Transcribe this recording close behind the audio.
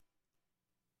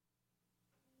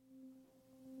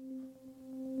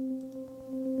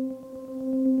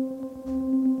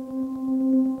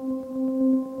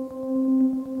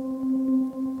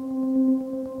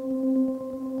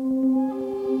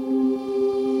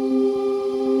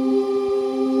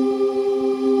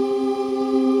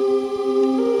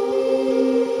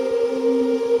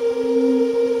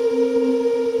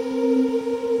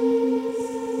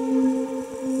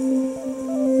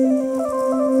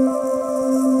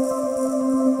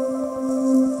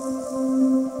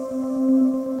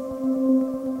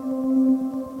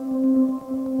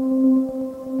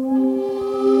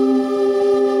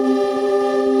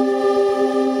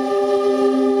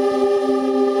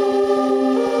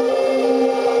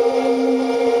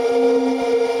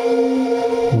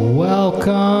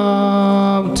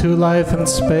Life in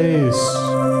Space,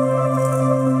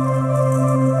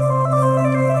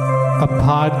 a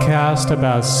podcast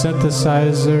about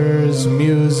synthesizers,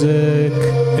 music,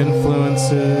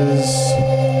 influences,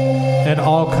 and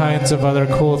all kinds of other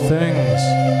cool things.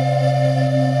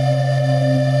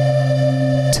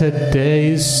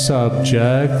 Today's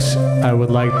subject, I would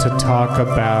like to talk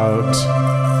about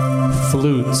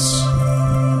flutes,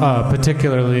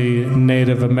 particularly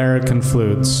Native American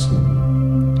flutes.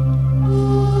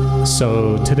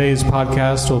 So today's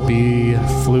podcast will be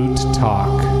Flute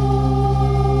Talk.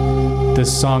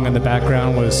 This song in the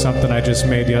background was something I just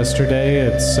made yesterday.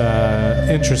 It's an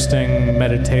interesting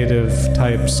meditative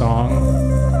type song.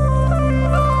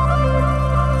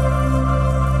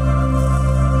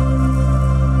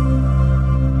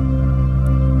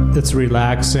 It's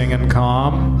relaxing and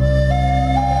calm.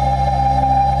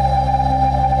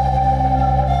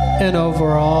 And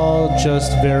overall,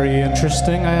 just very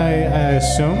interesting, I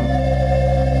assume.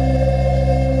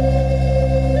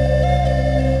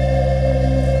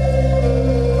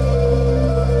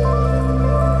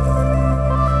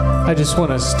 I just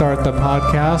want to start the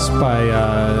podcast by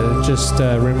just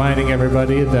reminding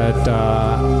everybody that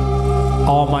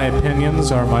all my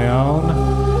opinions are my own.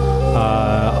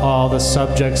 All the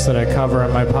subjects that I cover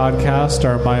in my podcast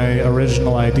are my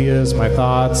original ideas, my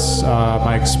thoughts,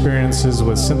 my experiences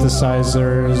with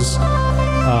synthesizers,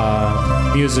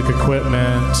 music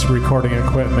equipment, recording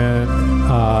equipment,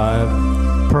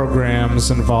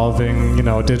 programs involving,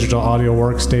 digital audio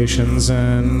workstations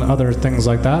and other things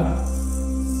like that.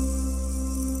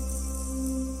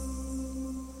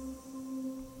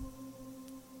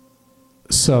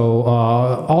 So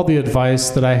all the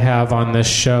advice that I have on this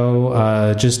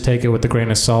show, just take it with a grain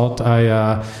of salt.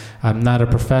 I'm not a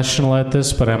professional at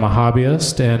this, but I'm a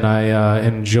hobbyist, and I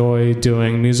enjoy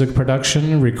doing music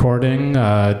production, recording,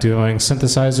 doing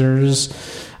synthesizers,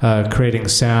 creating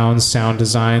sounds, sound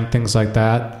design, things like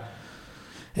that.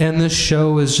 And this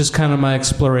show is just kind of my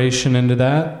exploration into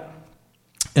that.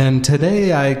 And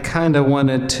today I kind of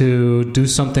wanted to do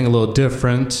something a little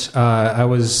different. I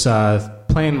was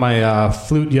playing my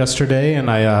flute yesterday,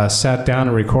 and I sat down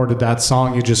and recorded that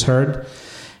song you just heard.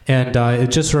 And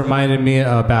it just reminded me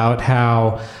about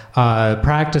how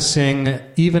practicing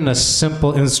even a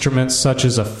simple instrument such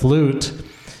as a flute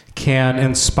can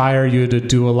inspire you to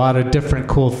do a lot of different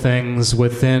cool things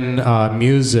within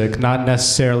music, not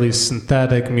necessarily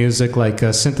synthetic music like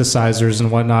synthesizers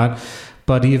and whatnot,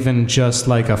 but even just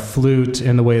like a flute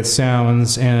in the way it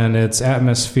sounds and its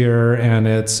atmosphere and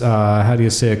its,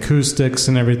 acoustics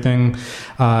and everything.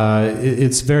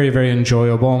 It's very, very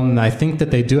enjoyable. And I think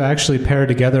that they do actually pair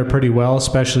together pretty well,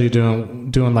 especially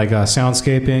doing like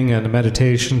soundscaping and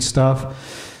meditation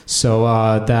stuff. So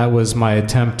that was my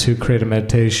attempt to create a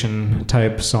meditation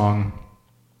type song.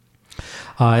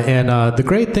 And the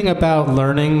great thing about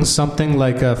learning something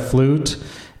like a flute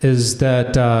is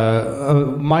that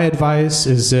my advice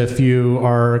is, if you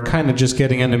are kind of just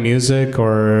getting into music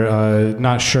or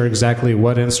not sure exactly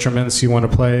what instruments you want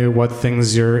to play, what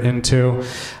things you're into,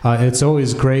 it's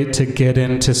always great to get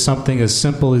into something as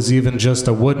simple as even just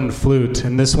a wooden flute.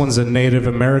 And this one's a Native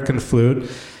American flute.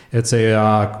 It's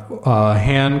a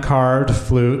hand-carved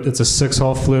flute. It's a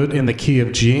 6-hole flute in the key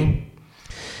of G.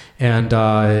 And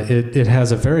it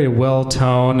has a very well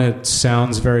tone. It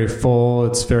sounds very full.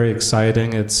 It's very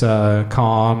exciting. It's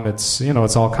calm. It's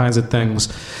it's all kinds of things.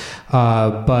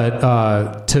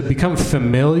 But to become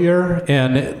familiar,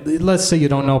 and let's say you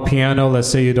don't know piano, let's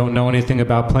say you don't know anything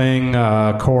about playing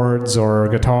chords or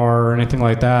guitar or anything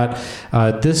like that,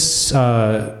 this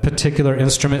particular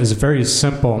instrument is very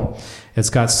simple.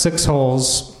 It's got 6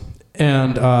 holes.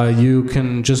 And you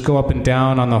can just go up and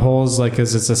down on the holes like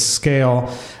as it's a scale.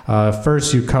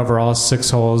 First you cover all 6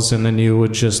 holes, and then you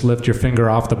would just lift your finger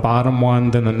off the bottom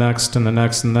one, then the next, and the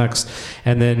next, and the next.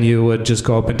 And then you would just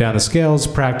go up and down the scales,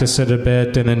 practice it a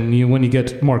bit, and then when you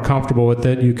get more comfortable with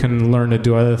it, you can learn to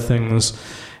do other things.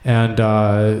 And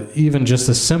even just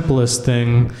the simplest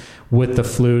thing with the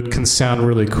flute can sound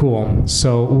really cool.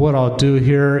 So what I'll do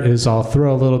here is I'll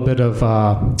throw a little bit of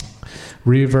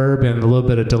reverb and a little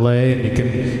bit of delay,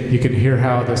 and you can hear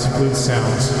how this flute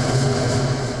sounds.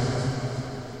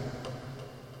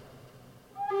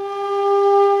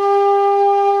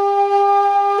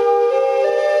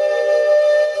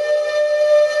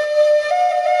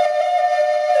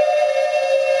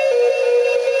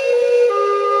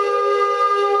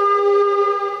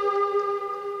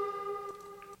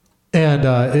 And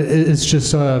And it's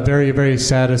just a very, very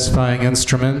satisfying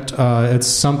instrument. It's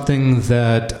something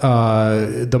that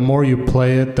the more you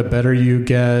play it, the better you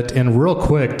get, and real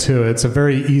quick too. It's a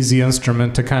very easy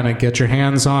instrument to kind of get your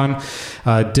hands on,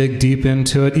 dig deep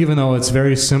into it. Even though it's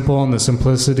very simple, and the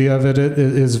simplicity of it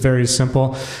is very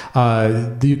simple,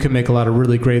 you can make a lot of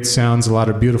really great sounds, a lot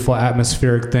of beautiful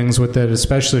atmospheric things with it,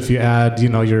 especially if you add,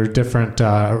 your different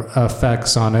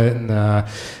effects on it,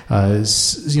 and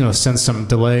sense some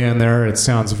delay in there. It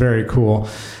sounds very cool.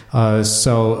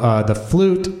 So the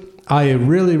flute, I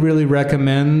really, really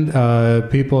recommend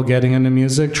people getting into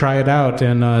music. Try it out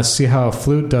and see how a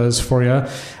flute does for you.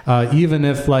 Even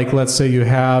if, like, let's say you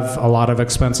have a lot of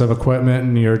expensive equipment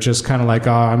and you're just kind of like,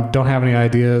 oh, I don't have any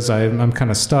ideas. I'm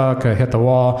kind of stuck. I hit the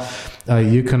wall.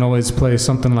 You can always play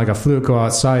something like a flute. Go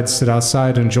outside, sit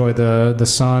outside, enjoy the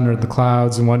sun or the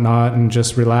clouds and whatnot, and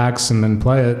just relax and then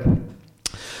play it.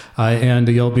 And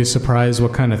you'll be surprised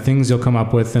what kind of things you'll come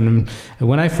up with. And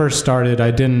when I first started, I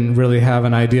didn't really have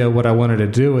an idea what I wanted to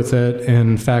do with it.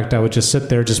 In fact, I would just sit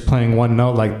there just playing one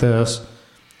note like this.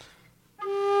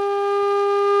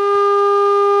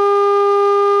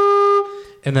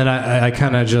 And then I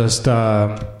kind of just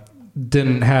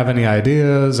didn't have any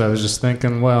ideas. I was just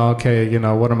thinking, well, okay,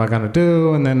 what am I going to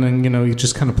do? And then, you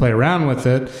just kind of play around with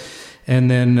it.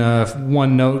 And then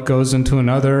one note goes into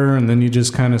another, and then you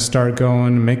just kind of start going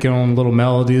and make your own little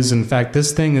melodies. In fact,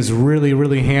 this thing is really,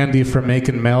 really handy for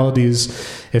making melodies.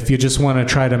 If you just want to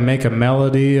try to make a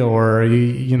melody, or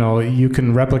you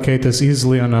can replicate this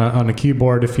easily on a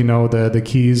keyboard if you know the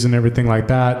keys and everything like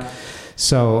that.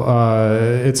 So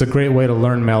it's a great way to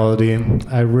learn melody.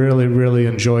 I really, really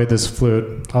enjoy this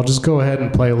flute. I'll just go ahead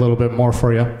and play a little bit more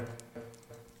for you.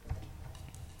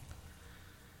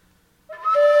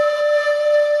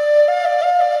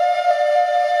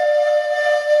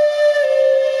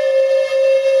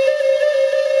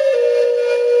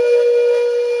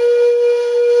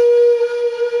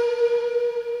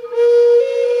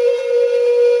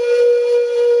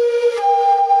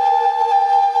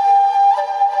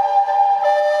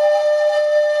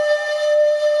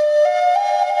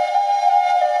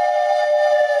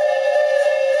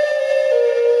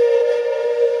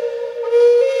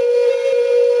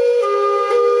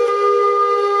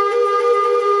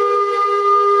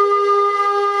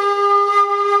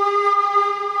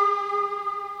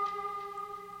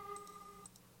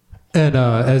 And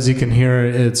as you can hear,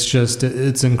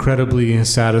 it's incredibly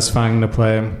satisfying to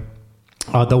play.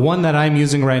 The one that I'm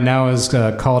using right now is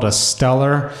called a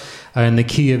Stellar in the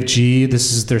key of G.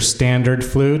 This is their standard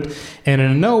flute. And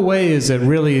in no way is it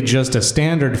really just a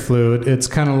standard flute. It's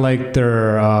kind of like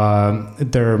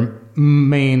their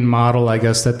main model, I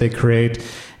guess, that they create.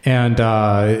 And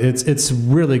it's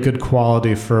really good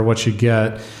quality for what you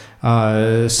get.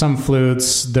 Some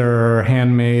flutes, they're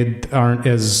handmade, aren't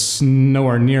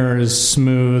nowhere near as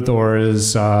smooth or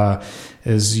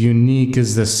as unique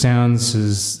as the sounds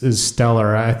is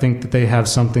Stellar. I think that they have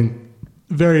something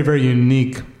very, very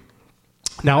unique.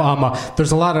 Now,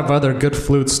 there's a lot of other good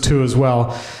flutes too as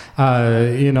well.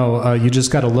 You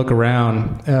just got to look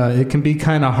around. It can be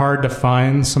kind of hard to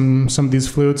find some of these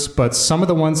flutes, but some of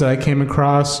the ones that I came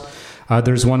across,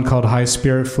 there's one called High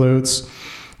Spirit Flutes.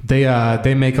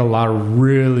 They make a lot of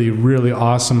really, really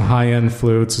awesome high-end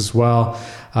flutes as well.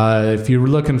 If you're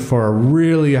looking for a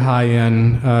really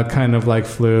high-end kind of like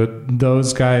flute,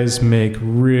 those guys make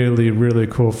really, really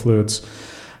cool flutes.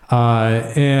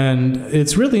 And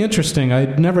it's really interesting. I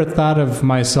never thought of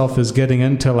myself as getting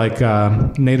into like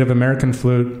Native American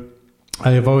flute.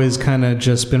 I have always kind of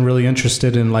just been really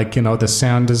interested in the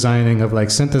sound designing of like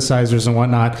synthesizers and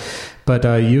whatnot. But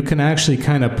you can actually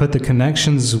kind of put the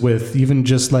connections with even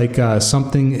just like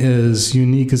something as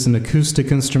unique as an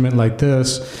acoustic instrument like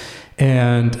this,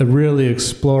 and really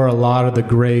explore a lot of the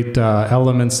great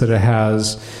elements that it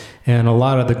has, and a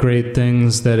lot of the great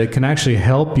things that it can actually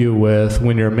help you with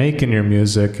when you're making your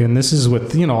music. And this is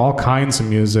with all kinds of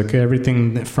music,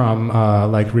 everything from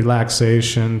like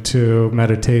relaxation to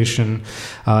meditation,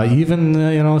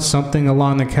 even something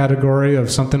along the category of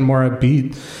something more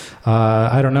upbeat.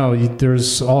 I don't know,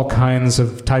 there's all kinds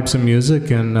of types of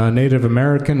music, and Native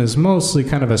American is mostly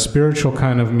kind of a spiritual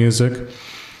kind of music,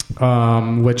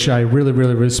 which I really,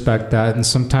 really respect that. And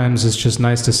sometimes it's just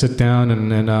nice to sit down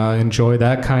and enjoy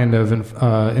that kind of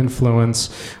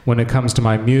influence when it comes to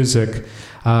my music.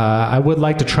 I would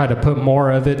like to try to put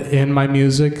more of it in my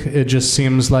music. It just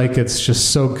seems like it's just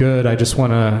so good. I just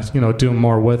want to, do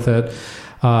more with it.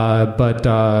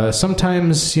 But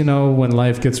sometimes, when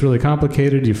life gets really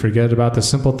complicated, you forget about the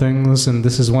simple things, and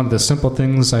this is one of the simple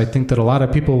things I think that a lot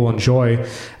of people will enjoy.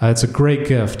 It's a great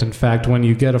gift. In fact, when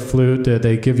you get a flute,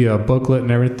 they give you a booklet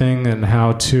and everything and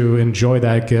how to enjoy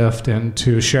that gift and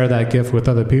to share that gift with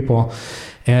other people.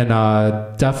 And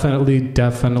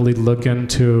definitely look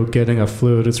into getting a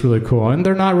flute. It's really cool, and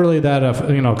they're not really that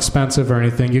expensive or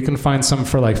anything. You can find some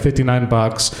for like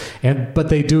 $59, but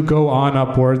they do go on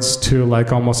upwards to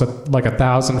like almost like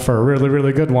 $1,000 for a really,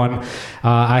 really good one.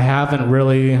 I haven't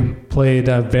really played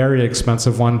a very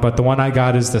expensive one, but the one I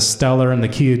got is the Stellar in the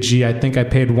key of G. I think I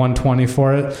paid $120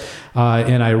 for it.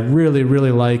 And I really,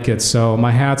 really like it. So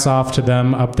my hat's off to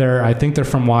them up there. I think they're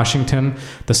from Washington,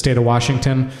 the state of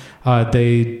Washington.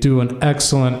 They do an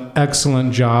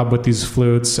excellent job with these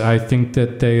flutes. I think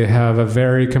that they have a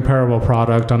very comparable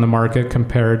product on the market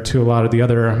compared to a lot of the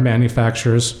other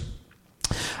manufacturers.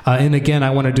 And again,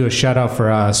 I want to do a shout out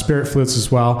for Spirit Flutes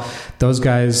as well. Those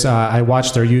guys, I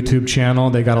watched their YouTube channel.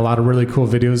 They got a lot of really cool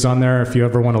videos on there. If you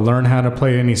ever want to learn how to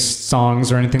play any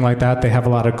songs or anything like that, they have a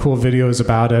lot of cool videos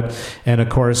about it. And of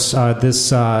course,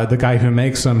 the guy who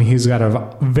makes them, he's got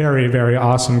a very, very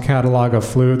awesome catalog of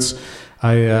flutes.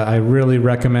 I really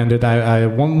recommend it.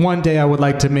 One day I would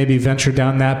like to maybe venture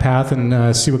down that path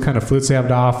and see what kind of flutes they have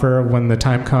to offer when the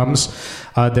time comes.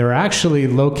 They're actually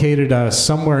located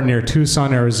somewhere near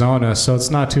Tucson, Arizona, so it's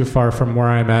not too far from where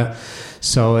I'm at.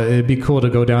 So it'd be cool to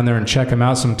go down there and check them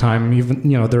out sometime. Even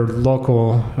they're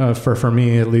local for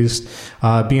me at least,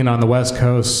 being on the West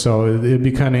Coast. So it'd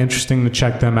be kind of interesting to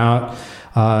check them out.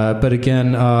 But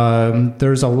again,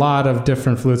 there's a lot of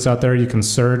different flutes out there. You can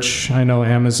search. I know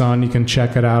Amazon, you can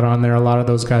check it out on there. A lot of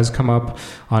those guys come up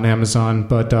on Amazon.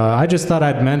 But I just thought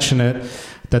I'd mention it,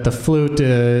 that the flute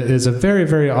is a very,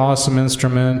 very awesome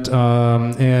instrument.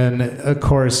 And of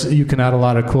course, you can add a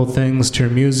lot of cool things to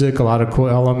your music, a lot of cool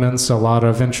elements, a lot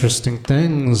of interesting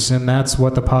things. And that's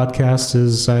what the podcast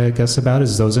is, I guess, about,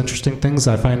 is those interesting things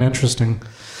I find interesting.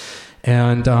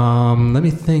 And let me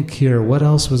think here. What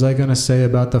else was I going to say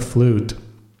about the flute?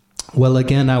 Well,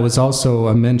 again, I was also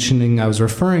I was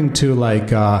referring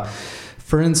to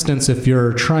for instance, if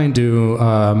you're trying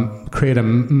to create a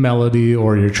melody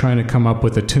or you're trying to come up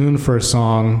with a tune for a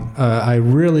song, I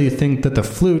really think that the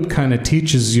flute kind of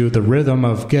teaches you the rhythm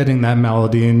of getting that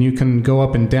melody, and you can go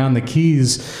up and down the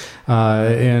keys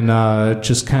and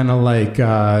just kind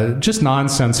of just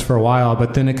nonsense for a while,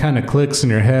 but then it kind of clicks in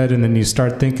your head, and then you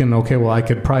start thinking, okay, well, I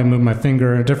could probably move my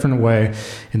finger in a different way,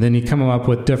 and then you come up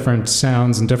with different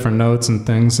sounds and different notes and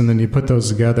things, and then you put those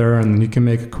together, and then you can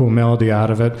make a cool melody out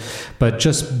of it. But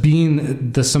just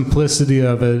being the simplicity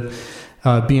of it,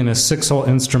 being a 6-hole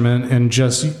instrument and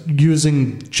just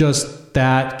using just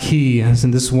that key,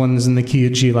 and this one's in the key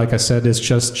of G, like I said, it's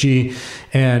just G,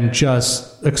 and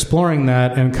just exploring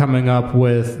that and coming up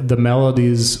with the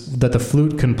melodies that the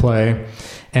flute can play,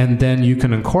 and then you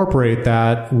can incorporate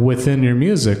that within your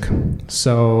music.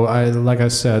 So like I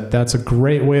said, that's a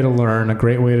great way to learn, a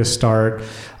great way to start,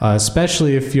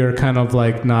 especially if you're kind of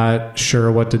not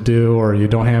sure what to do or you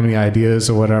don't have any ideas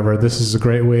or whatever. This is a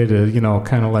great way to,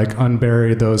 kind of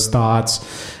unbury those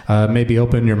thoughts, maybe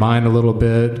open your mind a little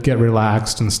bit, get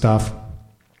relaxed and stuff.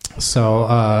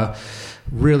 So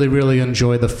really, really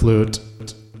enjoy the flute.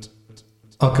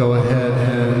 I'll go ahead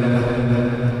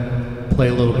and play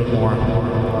a little bit more.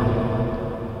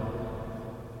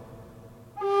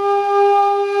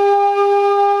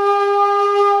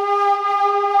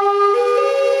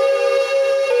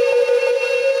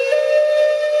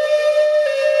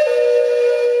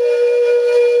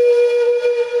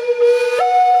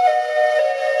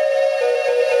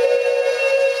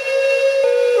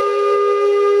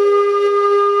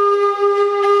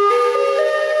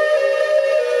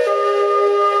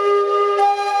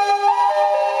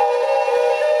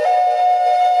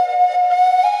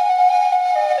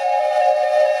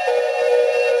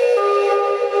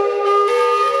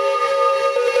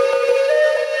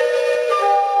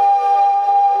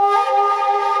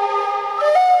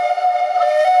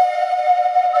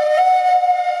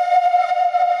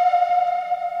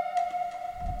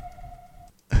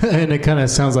 And it kind of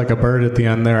sounds like a bird at the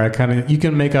end there. You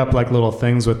can make up little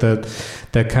things with it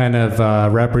that kind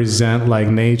of represent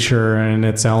nature and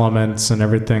its elements and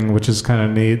everything, which is kind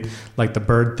of neat. Like the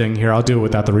bird thing here. I'll do it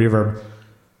without the reverb.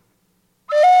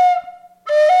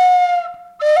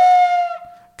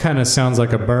 Kind of sounds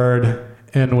like a bird,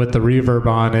 and with the reverb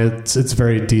on, it's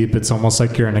very deep. It's almost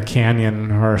like you're in a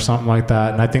canyon or something like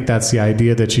that. And I think that's the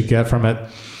idea that you get from it.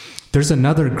 There's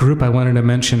another group I wanted to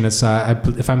mention. It's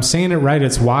if I'm saying it right,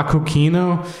 it's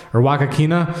Wakakina or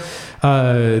Wakakina.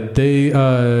 They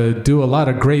do a lot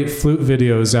of great flute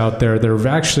videos out there. They're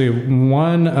actually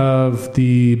one of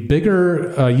the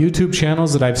bigger YouTube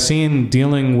channels that I've seen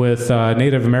dealing with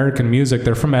Native American music.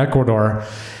 They're from Ecuador.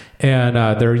 And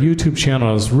their YouTube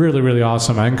channel is really, really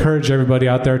awesome. I encourage everybody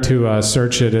out there to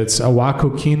search it. It's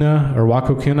Wakakina or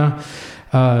Wakakina.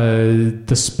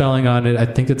 The spelling on it, I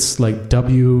think it's like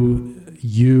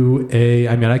W-U-A.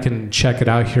 I mean, I can check it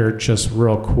out here just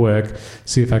real quick,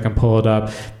 see if I can pull it up.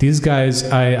 These guys,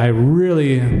 I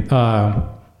really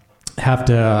have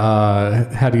to,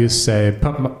 how do you say,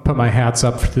 put my hats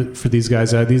up for these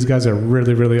guys. These guys are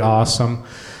really, really awesome.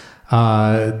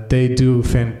 They do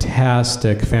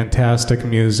fantastic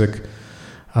music.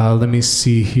 Let me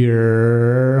see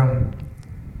here.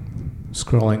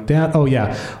 Scrolling down. Oh,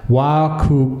 yeah.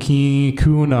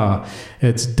 Wakakina.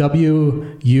 It's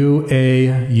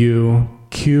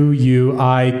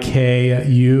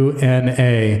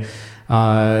W-A-U-Q-U-I-K-U-N-A.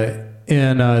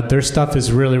 And their stuff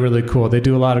is really, really cool. They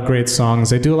do a lot of great songs.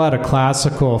 They do a lot of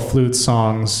classical flute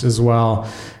songs as well.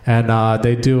 And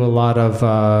they do a lot of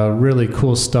really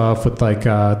cool stuff with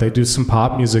they do some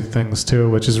pop music things too,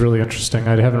 which is really interesting.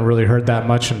 I haven't really heard that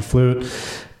much in flute.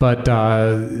 But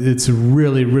it's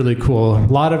really, really cool. A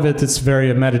lot of it's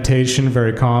very meditation,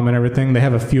 very calm and everything. They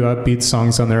have a few upbeat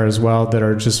songs on there as well that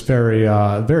are just very,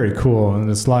 very cool. And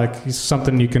it's like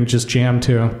something you can just jam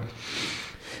to.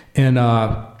 And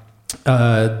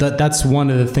that's one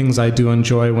of the things I do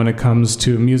enjoy when it comes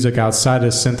to music outside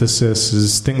of synthesis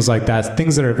is things like that,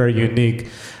 things that are very unique,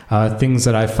 things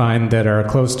that I find that are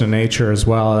close to nature as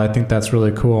well. I think that's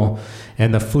really cool.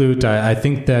 And the flute, I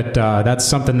think that that's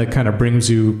something that kind of brings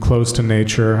you close to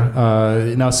nature.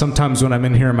 Now, sometimes when I'm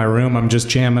in here in my room, I'm just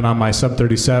jamming on my Sub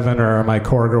 37 or my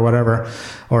Korg or whatever,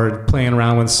 or playing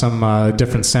around with some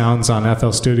different sounds on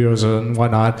FL Studios and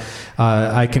whatnot.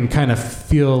 I can kind of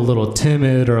feel a little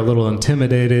timid or a little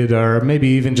intimidated or maybe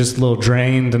even just a little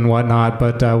drained and whatnot.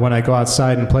 But when I go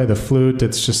outside and play the flute,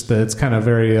 it's kind of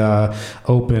very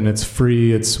open, it's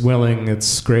free, it's willing,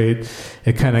 it's great.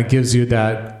 It kind of gives you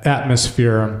that atmosphere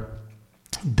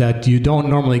that you don't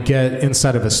normally get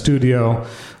inside of a studio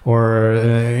or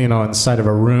inside of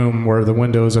a room where the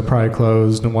windows are probably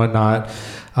closed and whatnot.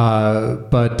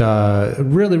 But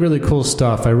really, really cool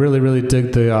stuff. I really, really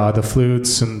dig the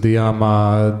flutes and the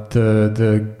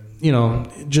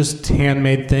just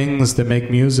handmade things that make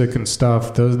music and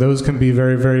stuff. Those can be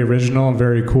very, very original and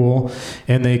very cool.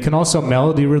 And they can also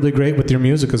melody really great with your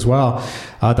music as well.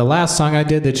 The last song I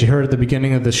did that you heard at the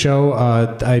beginning of the show,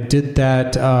 I did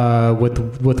that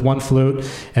with one flute,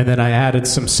 and then I added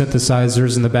some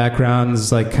synthesizers in the background. It's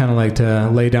kind of like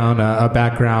to lay down a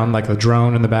background, like a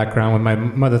drone in the background with my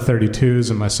Mother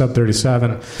 32s and my Sub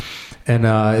 37. And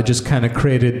it just kind of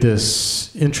created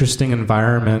this interesting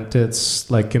environment.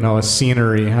 It's like, a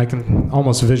scenery. I can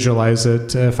almost visualize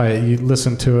it if you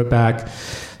listen to it back.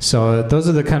 So those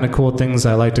are the kind of cool things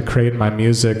I like to create in my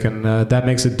music, and that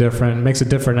makes it different. It makes it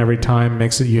different every time,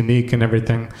 makes it unique and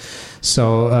everything.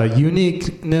 So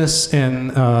uniqueness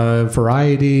and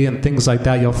variety and things like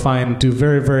that, you'll find do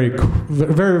very, very,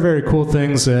 very, very cool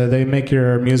things. They make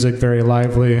your music very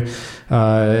lively.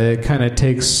 It kind of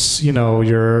takes,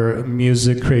 your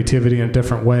music creativity in a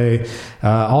different way.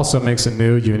 Also makes it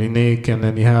new, unique, and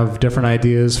then you have different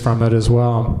ideas from it as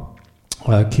well.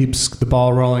 Keeps the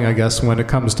ball rolling, I guess, when it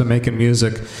comes to making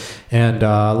music. And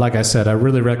like I said, I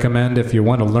really recommend if you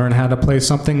want to learn how to play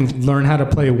something, learn how to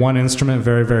play one instrument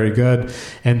very, very good.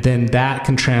 And then that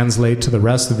can translate to the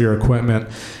rest of your equipment,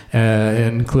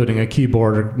 including a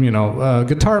keyboard.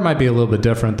 Guitar might be a little bit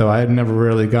different, though. I had never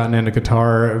really gotten into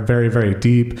guitar very, very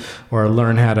deep or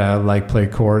learn how to play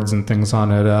chords and things on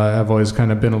it. I've always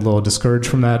kind of been a little discouraged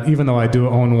from that, even though I do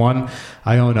own one.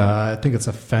 I own I think it's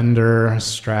a Fender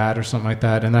Strat or something like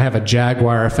that, and I have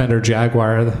a Fender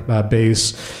Jaguar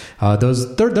bass.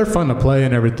 They're fun to play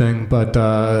and everything, but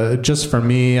just for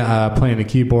me, playing a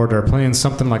keyboard or playing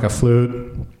something like a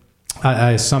flute,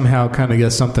 I somehow kind of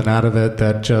get something out of it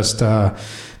that just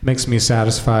makes me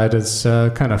satisfied. It's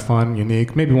kind of fun,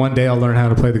 unique. Maybe one day I'll learn how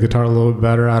to play the guitar a little bit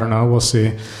better. I don't know. We'll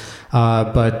see.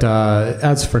 But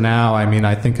as for now,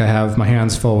 I think I have my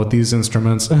hands full with these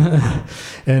instruments,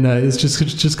 and it's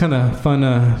just kind of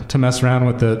fun to mess around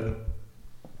with it.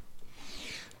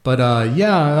 But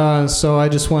so I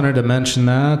just wanted to mention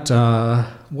that.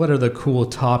 What are the cool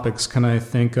topics can I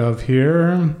think of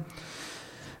here?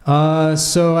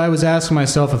 So I was asking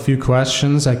myself a few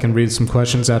questions. I can read some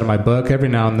questions out of my book. Every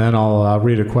now and then I'll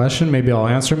read a question. Maybe I'll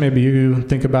answer it. Maybe you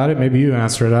think about it. Maybe you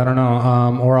answer it. I don't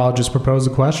know. Or I'll just propose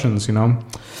the questions,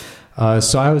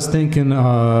 So I was thinking,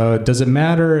 does it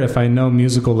matter if I know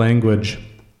musical language?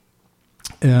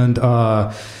 And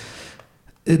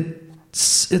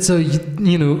it's a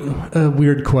a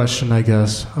weird question, I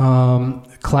guess.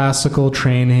 Classical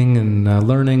training and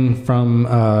learning from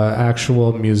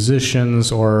actual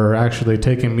musicians, or actually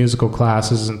taking musical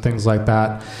classes and things like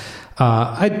that.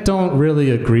 I don't really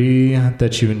agree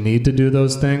that you need to do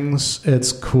those things.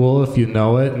 It's cool if you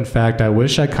know it. In fact, I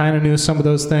wish I kind of knew some of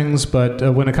those things,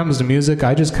 but when it comes to music,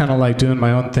 I just kind of like doing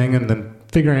my own thing and then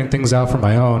figuring things out for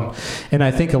my own. And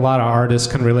I think a lot of artists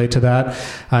can relate to that.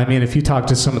 I mean, if you talk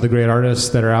to some of the great artists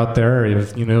that are out there,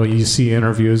 if you see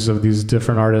interviews of these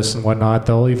different artists and whatnot,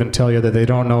 they'll even tell you that they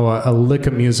don't know a lick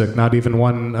of music, not even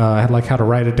one, like how to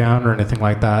write it down or anything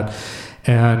like that.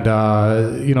 And,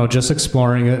 just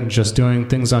exploring it and just doing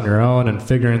things on your own and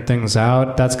figuring things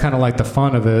out, that's kind of like the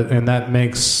fun of it. And that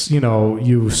makes,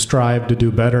 you strive to do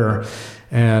better.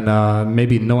 And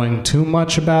maybe knowing too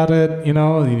much about it,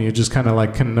 you just kind of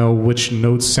like can know which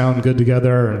notes sound good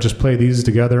together and just play these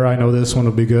together. I know this one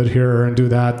will be good here and do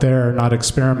that there, not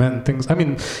experiment and things. I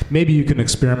mean, maybe you can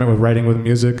experiment with writing with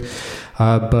music,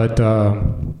 but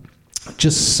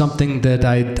just something that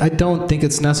I don't think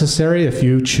it's necessary. If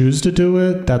you choose to do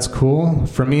it, that's cool.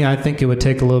 For me, I think it would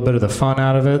take a little bit of the fun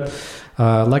out of it.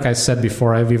 Like I said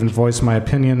before, I've even voiced my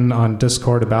opinion on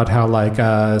Discord about how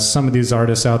some of these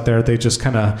artists out there, they just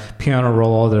kind of piano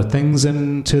roll all their things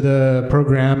into the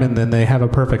program and then they have a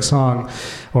perfect song,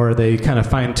 or they kind of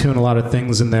fine tune a lot of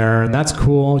things in there, and that's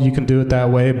cool. You can do it that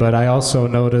way, but I also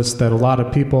noticed that a lot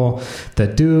of people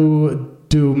that do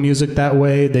music that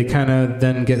way, they kind of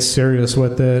then get serious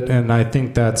with it, and I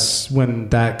think that's when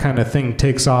that kind of thing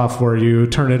takes off, where you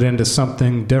turn it into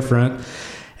something different,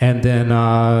 and then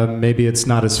maybe it's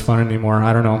not as fun anymore.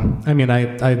 I don't know. I mean,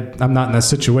 I'm not in that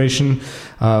situation,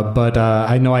 but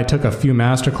I know I took a few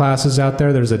master classes out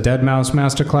there. There's a Deadmau5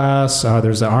 master class.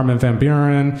 There's Armin van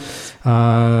Buuren,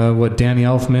 Danny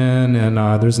Elfman,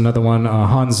 and there's another one,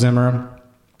 Hans Zimmer.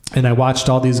 And I watched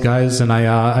all these guys, and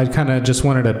I kind of just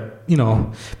wanted to,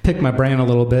 pick my brain a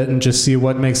little bit and just see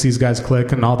what makes these guys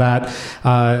click and all that.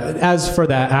 As for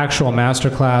that actual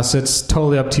masterclass, it's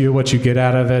totally up to you what you get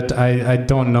out of it. I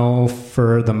don't know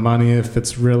for the money if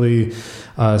it's really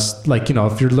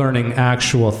if you're learning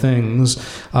actual things,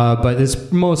 but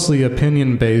it's mostly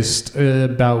opinion based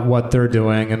about what they're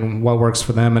doing and what works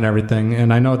for them and everything.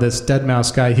 And I know this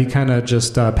Deadmau5 guy, he kind of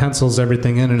just pencils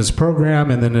everything in his program,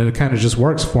 and then it kind of just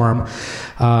works for him.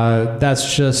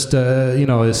 That's just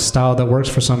his style that works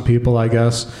for some people, I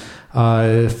guess.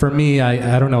 For me,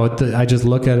 I don't know. I just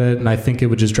look at it and I think it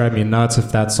would just drive me nuts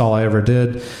if that's all I ever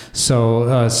did.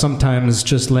 So sometimes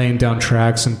just laying down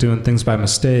tracks and doing things by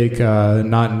mistake,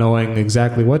 not knowing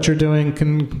exactly what you're doing,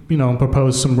 can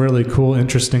propose some really cool,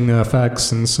 interesting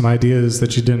effects and some ideas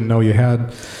that you didn't know you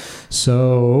had.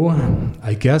 So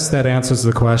I guess that answers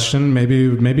the question.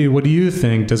 Maybe what do you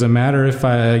think? Does it matter if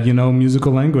I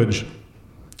musical language?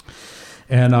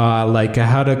 And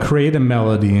how to create a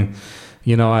melody.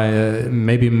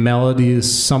 Maybe melody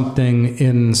is something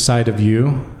inside of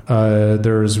you.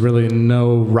 There's really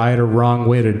no right or wrong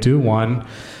way to do one.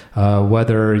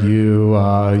 Whether you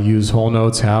use whole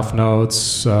notes, half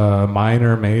notes,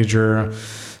 minor, major,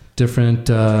 different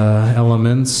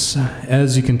elements.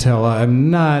 As you can tell, I'm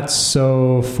not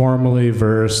so formally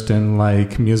versed in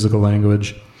musical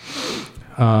language.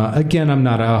 Again, I'm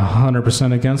not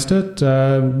 100% against it.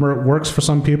 It works for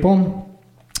some people.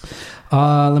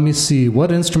 Let me see.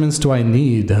 What instruments do I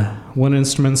need? What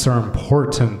instruments are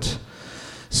important?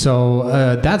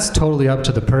 So that's totally up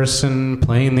to the person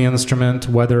playing the instrument,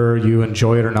 whether you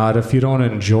enjoy it or not. If you don't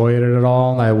enjoy it at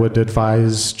all, I would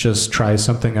advise just try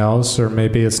something else, or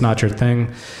maybe it's not your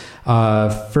thing.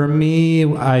 For me,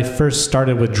 I first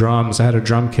started with drums. I had a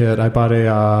drum kit. I bought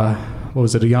a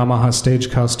Yamaha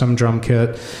Stage Custom drum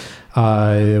kit.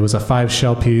 It was a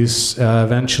 5-shell piece.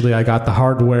 Eventually, I got the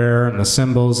hardware and the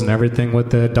cymbals and everything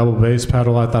with it. Double bass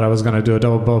pedal. I thought I was going to do a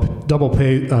double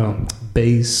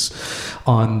bass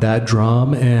on that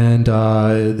drum, and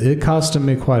it costed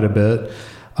me quite a bit.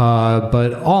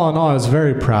 But all in all, I was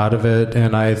very proud of it,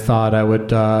 and I thought I would,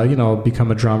 become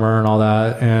a drummer and all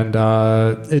that. And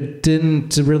it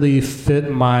didn't really fit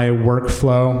my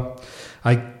workflow.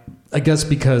 I guess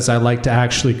because I like to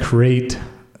actually create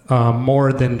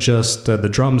more than just the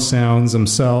drum sounds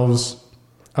themselves.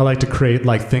 I like to create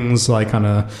things such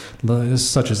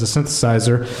as a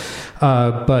synthesizer,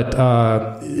 but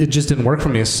it just didn't work for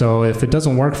me. So if it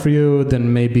doesn't work for you,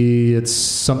 then maybe it's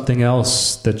something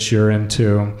else that you're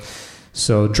into.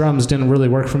 So drums didn't really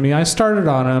work for me. I started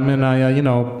on them, and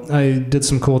I did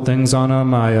some cool things on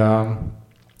them.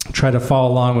 try to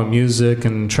follow along with music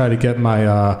and try to get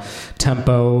my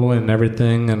tempo and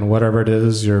everything and whatever it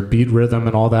is, your beat rhythm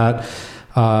and all that.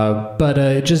 But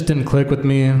it just didn't click with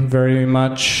me very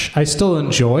much. I still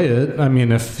enjoy it. I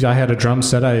mean, if I had a drum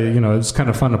set, it's kind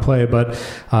of fun to play. But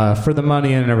for the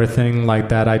money and everything like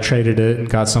that, I traded it and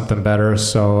got something better.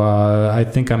 So I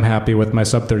think I'm happy with my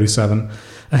Sub 37.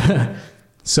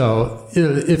 So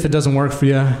if it doesn't work for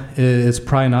you, it's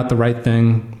probably not the right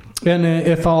thing. And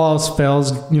if all else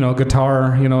fails,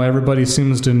 guitar, everybody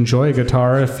seems to enjoy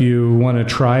guitar. If you want to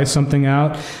try something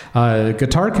out,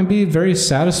 guitar can be very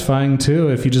satisfying too.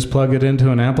 If you just plug it into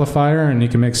an amplifier and you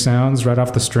can make sounds right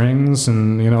off the strings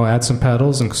and, add some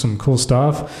pedals and some cool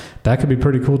stuff, that could be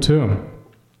pretty cool too.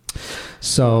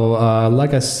 So,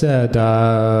 like I said,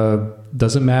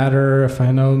 doesn't matter if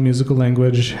I know musical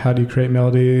language, how do you create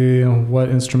melody, what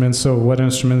instruments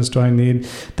do I need?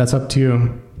 That's up to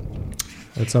you.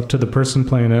 It's up to the person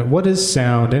playing it. What is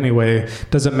sound anyway?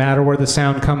 Does it matter where the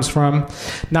sound comes from?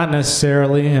 Not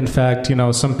necessarily. In fact,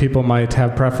 some people might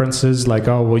have preferences like,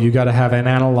 oh, well, you got to have an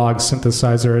analog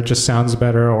synthesizer. It just sounds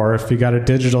better. Or if you got a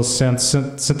digital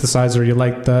synthesizer, you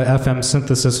like the FM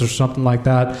synthesis or something like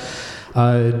that.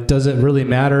 Does it really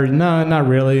matter? No, not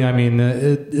really. I mean,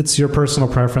 it's your personal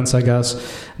preference, I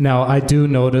guess. Now, I do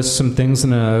notice some things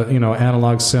in a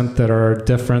analog synth that are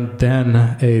different than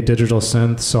a digital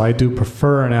synth. So I do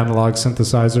prefer an analog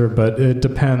synthesizer, but it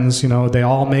depends. They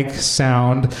all make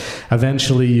sound.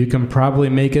 Eventually, you can probably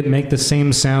make the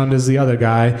same sound as the other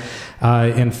guy.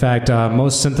 In fact,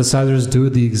 most synthesizers do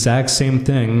the exact same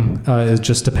thing. It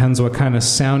just depends what kind of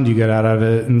sound you get out of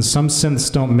it. And some synths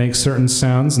don't make certain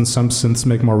sounds, and some synths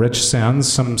make more rich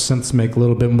sounds. Some synths make a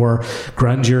little bit more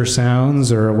grungier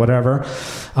sounds or whatever.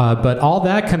 But all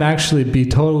that can actually be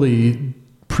totally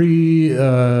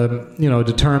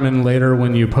determined later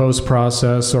when you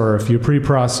post-process, or if you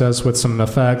pre-process with some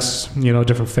effects,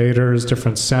 different faders,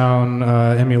 different sound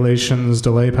emulations,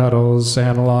 delay pedals,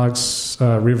 analogs,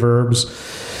 reverbs,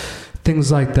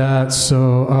 things like that.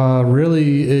 So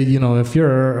really, if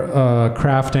you're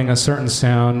crafting a certain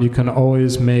sound, you can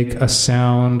always make a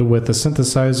sound with a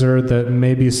synthesizer that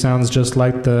maybe sounds just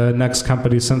like the next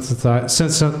company synthesizer,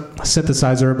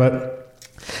 but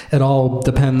it all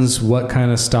depends what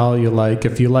kind of style you like.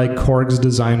 If you like Korg's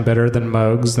design better than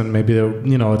Moog's, then maybe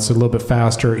it's a little bit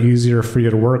faster, easier for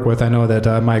you to work with. I know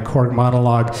that my Korg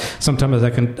Monologue, sometimes I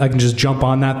can just jump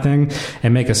on that thing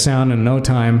and make a sound in no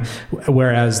time.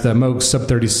 Whereas the Moog Sub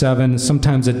 37,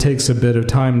 sometimes it takes a bit of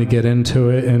time to get into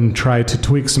it and try to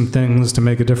tweak some things to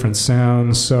make a different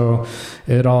sound. So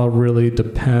it all really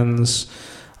depends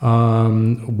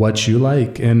what you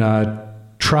like. And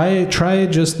Try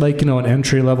just like an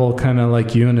entry level kind of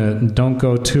like unit. Don't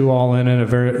go too all in a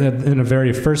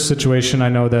very first situation. I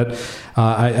know that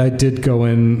I did go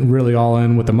in really all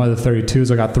in with the Mother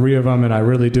 32s. I got 3 of them, and I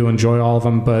really do enjoy all of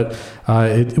them. But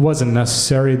it wasn't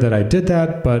necessary that I did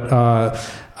that. But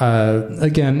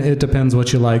again, it depends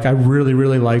what you like. I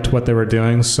really liked what they were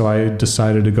doing, so I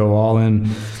decided to go all in.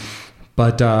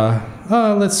 But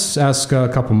let's ask a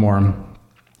couple more.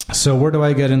 So where do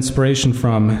I get inspiration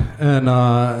from? And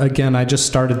again, I just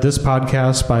started this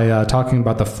podcast by talking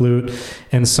about the flute.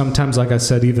 And sometimes, like I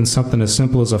said, even something as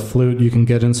simple as a flute, you can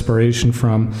get inspiration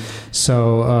from.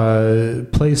 So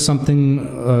play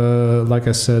something, like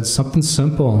I said, something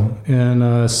simple,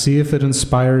 and see if it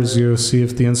inspires you, see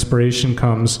if the inspiration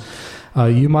comes.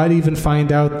 You might even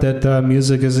find out that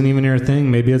music isn't even your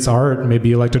thing. Maybe it's art. Maybe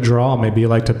you like to draw. Maybe you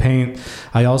like to paint.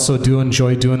 I also do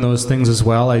enjoy doing those things as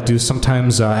well. I do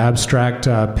sometimes abstract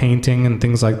painting and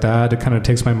things like that. It kind of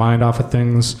takes my mind off of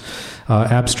things.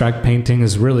 Abstract painting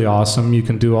is really awesome. You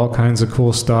can do all kinds of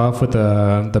cool stuff with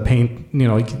the paint.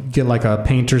 You get like a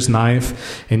painter's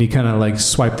knife, and you kind of like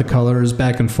swipe the colors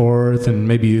back and forth, and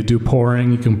maybe you do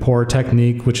pouring. You can pour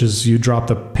technique, which is you drop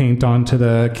the paint onto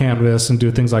the canvas and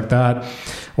do things like that.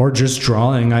 Or just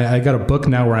drawing. I got a book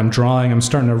now where I'm drawing. I'm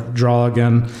starting to draw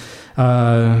again.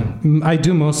 I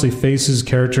do mostly faces,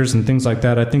 characters, and things like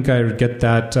that. I think I get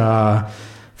that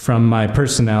from my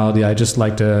personality. I just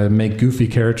like to make goofy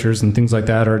characters and things like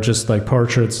that, or just like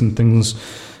portraits and things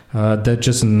that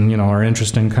just are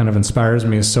interesting, kind of inspires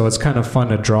me. So it's kind of fun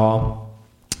to draw.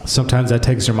 Sometimes that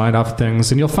takes your mind off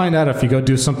things, and you'll find out if you go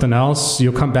do something else,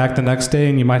 you'll come back the next day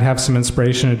and you might have some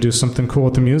inspiration to do something cool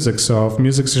with the music. So if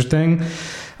music's your thing,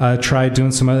 try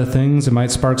doing some other things. It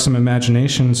might spark some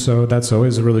imagination, so that's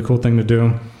always a really cool thing to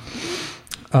do.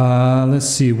 Let's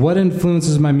see. What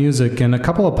influences my music? And a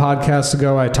couple of podcasts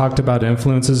ago, I talked about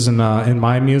influences in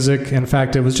my music. In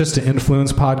fact, it was just an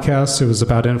influence podcast. It was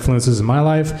about influences in my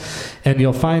life. And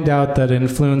you'll find out that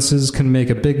influences can make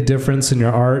a big difference in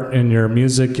your art and your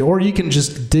music. Or you can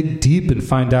just dig deep and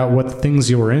find out what things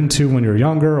you were into when you were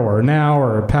younger or now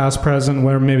or past, present,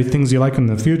 where maybe things you like in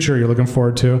the future you're looking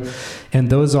forward to. And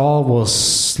those all will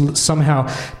somehow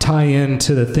tie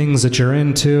into the things that you're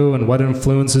into and what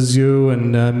influences you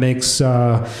and makes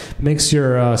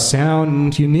your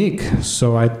sound unique.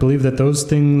 So I believe that those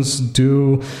things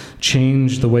do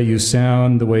change the way you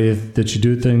sound, the way that you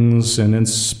do things, and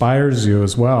inspires you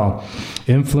as well.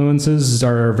 Influences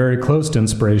are very close to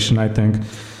inspiration, I think.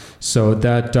 So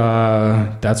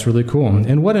that's really cool.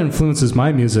 And what influences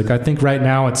my music? I think right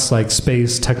now it's like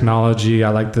space technology. I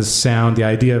like the sound, the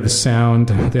idea of sound,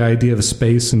 the idea of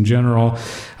space in general.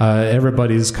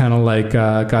 Everybody's kind of like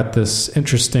got this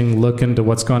interesting look into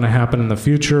what's going to happen in the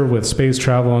future with space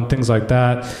travel and things like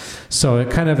that. So it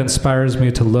kind of inspires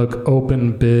me to look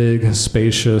open, big,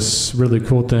 spacious, really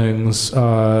cool things.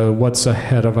 What's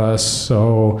ahead of us?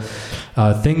 So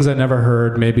things I never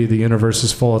heard. Maybe the universe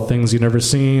is full of things you've never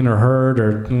seen or heard,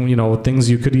 or things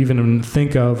you could even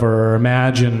think of or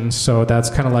imagine. So that's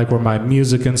kind of like where my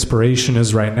music inspiration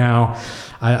is right now.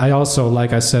 I also,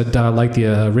 like I said, like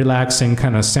the relaxing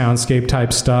kind of soundscape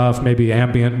type stuff, maybe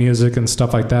ambient music and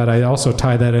stuff like that. I also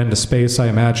tie that into space, I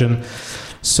imagine.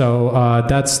 So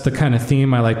that's the kind of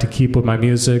theme I like to keep with my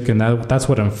music, and that's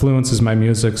what influences my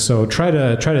music. So try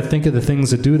to think of the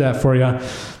things that do that for you.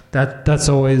 That's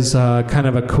always kind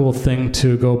of a cool thing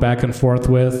to go back and forth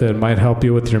with. It might help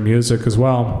you with your music as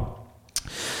well.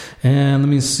 And let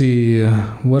me see,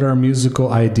 what are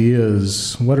musical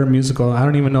ideas? I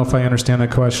don't even know if I understand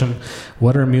that question.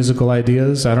 What are musical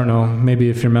ideas? I don't know. Maybe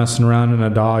if you're messing around in a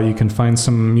DAW, you can find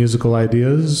some musical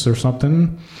ideas or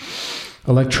something.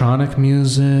 Electronic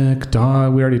music,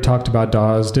 DAW, we already talked about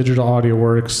DAWs, digital audio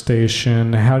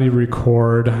workstation. How do you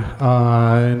record?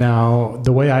 Now,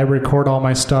 the way I record all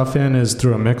my stuff in is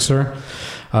through a mixer.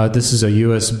 This is a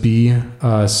USB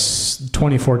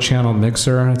 24-channel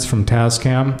mixer. It's from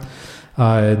Tascam.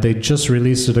 They just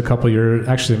released it a couple years,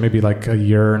 actually maybe like a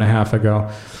year and a half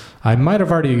ago. I might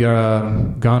have already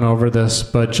gone over this,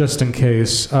 but just in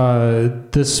case,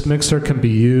 this mixer can be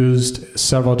used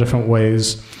several different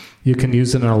ways. You can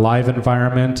use it in a live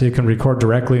environment. You can record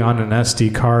directly on an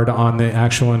SD card on the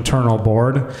actual internal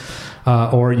board.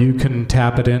 Or you can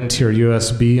tap it into your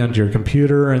USB onto your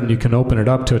computer, and you can open it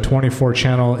up to a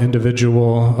 24-channel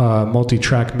individual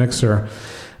multi-track mixer.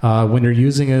 When you're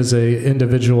using it as an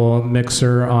individual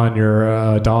mixer on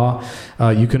your DAW,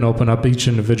 you can open up each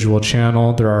individual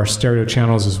channel. There are stereo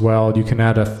channels as well. You can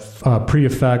add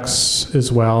pre-effects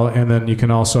as well, and then you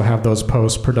can also have those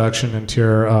post-production into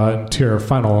your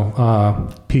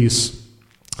final piece.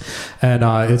 And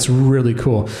it's really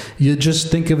cool. You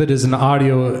just think of it as an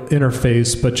audio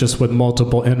interface, but just with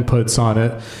multiple inputs on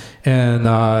it. And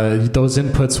those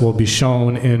inputs will be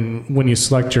shown when you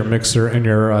select your mixer and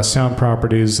your sound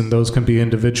properties, and those can be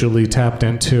individually tapped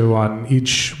into on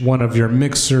each one of your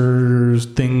mixer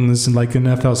things. And like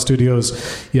in FL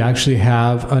Studios, you actually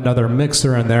have another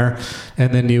mixer in there,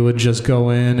 and then you would just go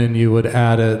in and you would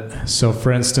add it. So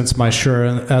for instance, my Shure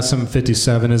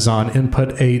SM57 is on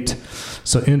input 8.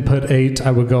 So input 8,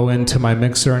 I would go into my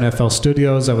mixer in FL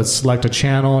Studios, I would select a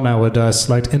channel, and I would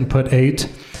select input 8.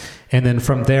 And then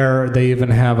from there, they even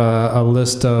have a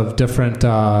list of different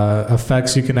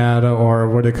effects you can add, or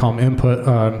what do they call them, input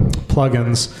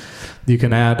plugins. You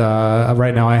can add,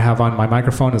 right now I have on my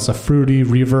microphone, it's a Fruity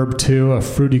Reverb 2, a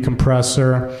Fruity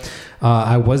compressor.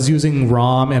 I was using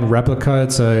ROM and Replica.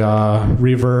 It's a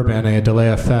reverb and a delay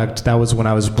effect. That was when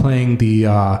I was playing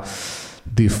the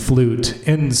flute.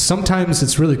 And sometimes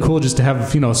it's really cool just to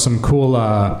have, some cool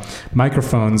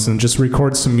microphones and just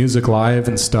record some music live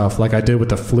and stuff like I did with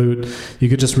the flute. You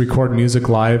could just record music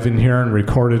live in here and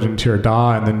record it into your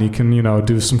DAW, and then you can,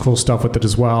 do some cool stuff with it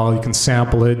as well. You can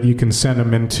sample it. You can send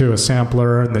them into a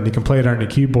sampler, and then you can play it on your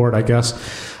keyboard, I guess.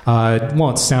 It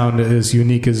won't sound as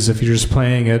unique as if you're just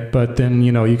playing it, but then,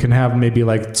 you can have maybe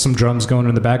like some drums going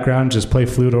in the background, just play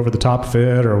flute over the top of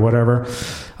it or whatever.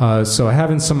 So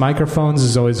having some microphones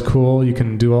is always cool. You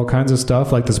can do all kinds of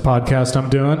stuff like this podcast I'm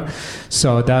doing.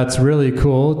 So that's really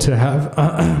cool to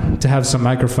have some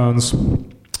microphones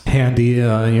handy,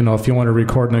 if you want to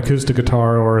record an acoustic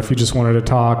guitar, or if you just wanted to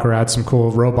talk or add some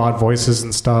cool robot voices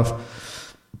and stuff.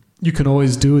 You can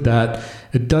always do that.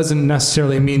 It doesn't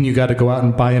necessarily mean you got to go out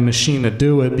and buy a machine to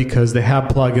do it, because they have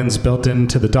plugins built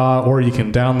into the DAW, or you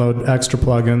can download extra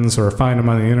plugins or find them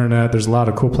on the internet. There's a lot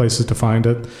of cool places to find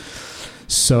it.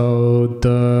 So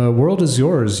the world is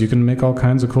yours. You can make all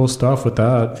kinds of cool stuff with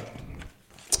that.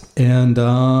 And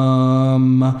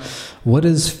what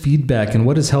is feedback and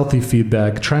what is healthy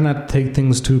feedback? Try not to take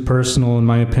things too personal, in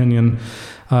my opinion.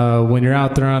 When you're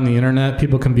out there on the internet,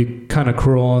 people can be kind of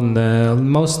cruel, and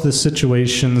most of the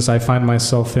situations I find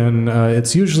myself in,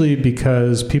 it's usually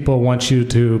because people want you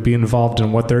to be involved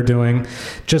in what they're doing,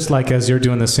 just like as you're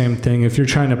doing the same thing. If you're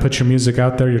trying to put your music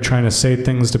out there, you're trying to say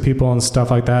things to people and stuff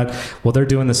like that, well, they're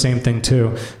doing the same thing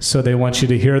too. So they want you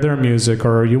to hear their music,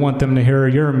 or you want them to hear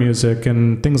your music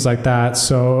and things like that.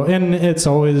 So, and it's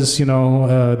always,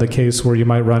 the case where you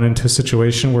might run into a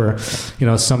situation where,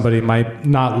 somebody might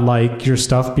not like your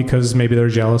stuff because maybe they're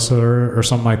jealous or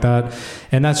something like that.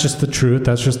 And that's just the truth.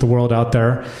 That's just the world out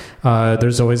there.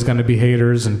 There's always going to be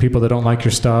haters and people that don't like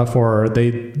your stuff, or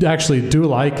they actually do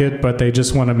like it, but they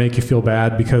just want to make you feel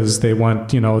bad because they want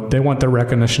their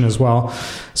recognition as well.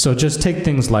 So just take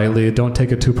things lightly. Don't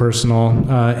take it too personal.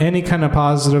 Any kind of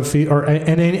positive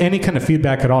any kind of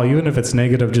feedback at all, even if it's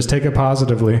negative, just take it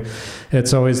positively.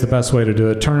 It's always the best way to do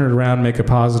it. Turn it around, make it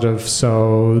positive.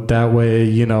 So that way,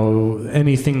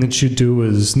 anything that you do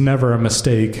is never a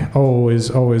mistake. Always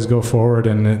go forward,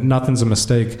 and nothing's a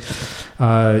mistake.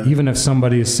 Even if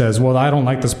somebody says, well, I don't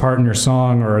like this part in your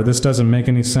song, or this doesn't make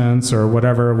any sense, or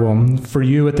whatever, well, for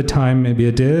you at the time, maybe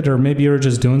it did, or maybe you were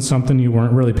just doing something, you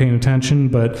weren't really paying attention,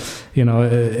 but,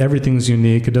 everything's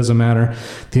unique. It doesn't matter.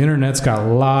 The internet's got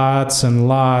lots and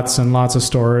lots and lots of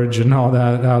storage and all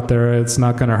that out there. It's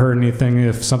not going to hurt anything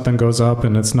if something goes up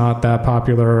and it's not that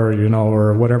popular, or,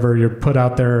 or whatever you put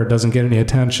out there doesn't get any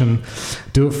attention.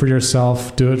 Do it for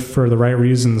yourself. Do it for the right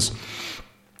reasons.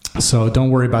 So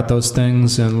don't worry about those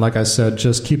things. And like I said,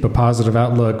 just keep a positive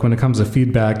outlook when it comes to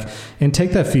feedback, and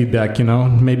take that feedback,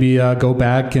 maybe go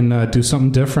back and do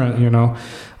something different,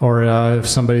 or if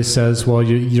somebody says, well,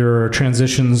 your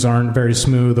transitions aren't very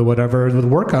smooth or whatever,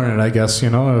 work on it, I guess.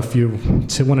 If you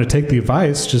want to take the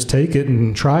advice, just take it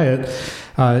and try it.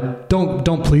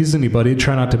 Don't please anybody.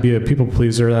 Try not to be a people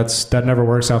pleaser. That never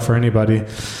works out for anybody.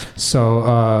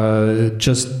 So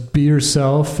just be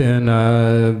yourself,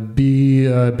 and be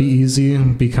easy,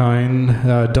 be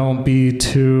kind. Don't be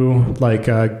too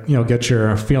get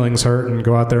your feelings hurt and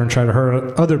go out there and try to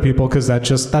hurt other people, because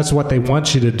that's what they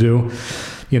want you to do.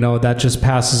 That just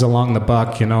passes along the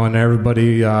buck, and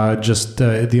everybody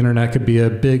the internet could be a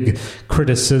big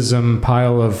criticism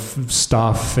pile of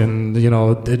stuff, and,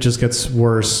 it just gets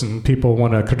worse, and people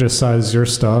want to criticize your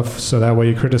stuff, so that way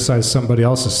you criticize somebody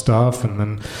else's stuff, and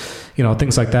then,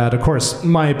 things like that. Of course,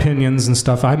 my opinions and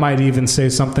stuff, I might even say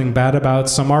something bad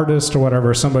about some artist or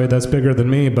whatever, somebody that's bigger than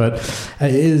me, but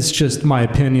it is just my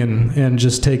opinion, and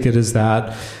just take it as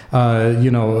that.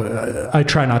 I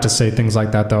try not to say things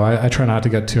like that, though. I try not to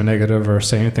get too negative or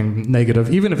say anything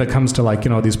negative, even if it comes to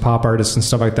these pop artists and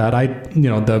stuff like that.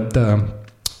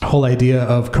 The whole idea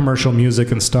of commercial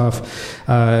music and stuff,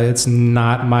 it's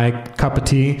not my cup of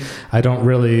tea. I don't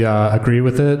really agree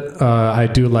with it. I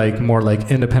do like more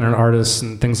like independent artists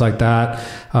and things like that.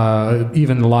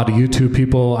 Even a lot of YouTube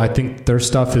people, I think their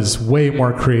stuff is way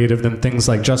more creative than things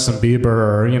like Justin Bieber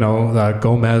or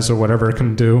Gomez or whatever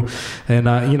can do. And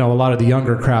a lot of the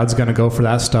younger crowd's going to go for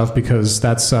that stuff because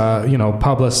that's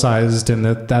publicized, and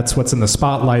that's what's in the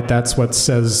spotlight. That's what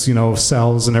says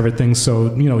sells and everything.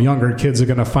 So younger kids are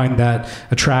going to find that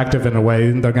attractive in a way,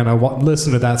 and they're going to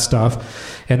listen to that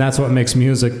stuff, and that's what makes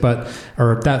music,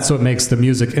 or that's what makes the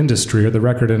music industry or the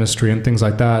record industry and things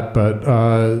like that. But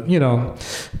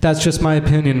that's just my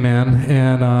opinion, man,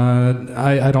 and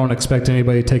I don't expect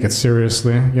anybody to take it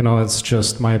seriously. It's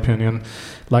just my opinion.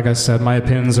 Like I said, my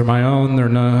opinions are my own. They're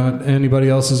not anybody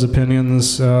else's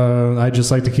opinions. I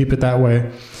just like to keep it that way.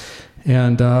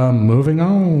 And moving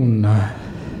on.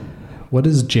 What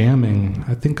is jamming?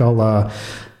 I think I'll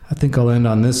end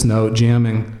on this note.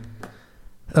 Jamming.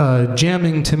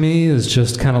 Jamming to me is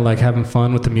just kind of like having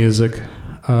fun with the music.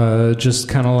 Just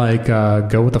kind of like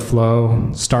go with the flow.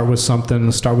 Start with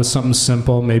something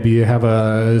simple. Maybe you have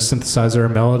a synthesizer, a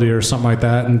melody, or something like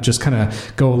that, and just kind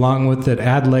of go along with it.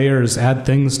 Add layers, add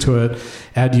things to it,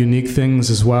 add unique things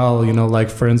as well. Like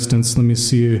for instance, let me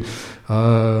see.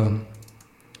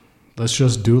 Let's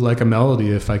just do like a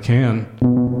melody if I can.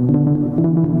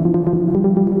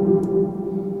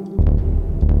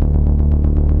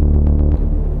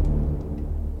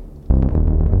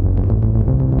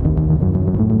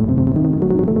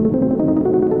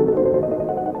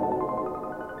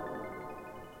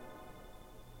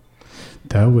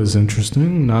 That was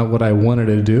interesting. Not what I wanted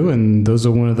to do, and those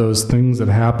are one of those things that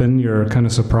happen. You're kind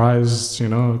of surprised, it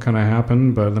kind of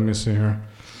happened, but let me see here.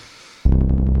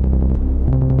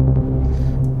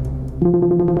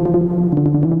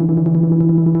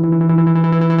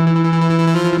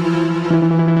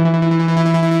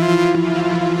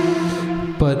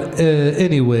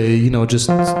 just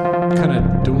kind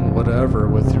of doing whatever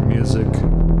with your music.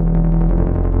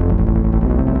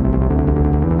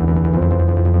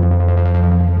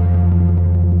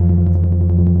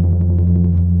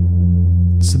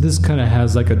 So this kind of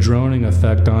has like a droning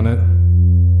effect on it.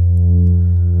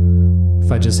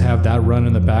 If I just have that run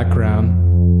in the background.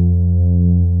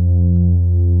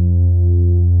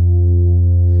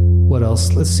 What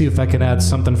else? Let's see if I can add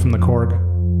something from the Korg.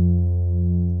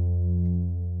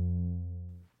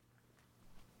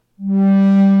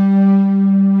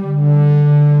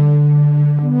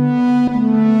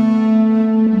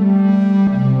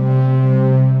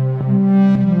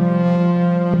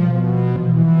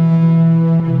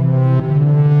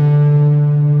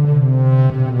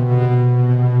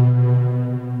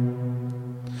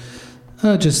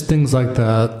 Just things like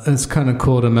that. It's kind of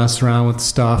cool to mess around with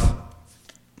stuff.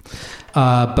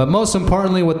 But most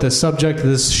importantly, what the subject of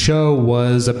this show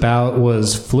was about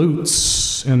was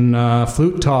flutes and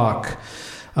flute talk.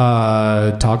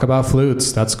 Talk about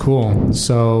flutes. That's cool.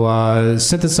 So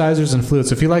synthesizers and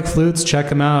flutes. If you like flutes, check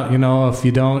them out. If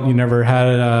you don't, you never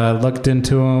had looked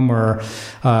into them or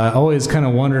always kind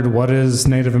of wondered what is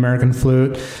Native American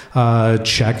flute,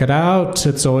 check it out.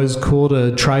 It's always cool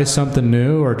to try something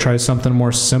new or try something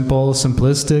more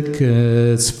simplistic.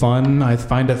 It's fun. I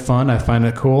find it fun. I find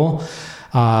it cool.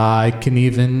 I can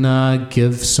even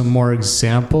give some more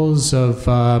examples of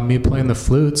me playing the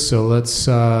flute. So let's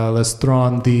throw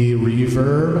on the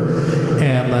reverb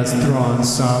and let's throw on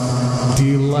some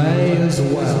delay as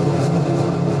well,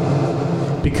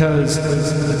 because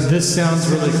this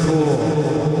sounds really cool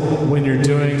when you're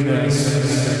doing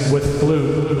this with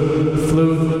flute.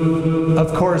 Flute,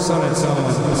 of course, on its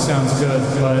own sounds good,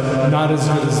 but not as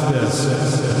good as this.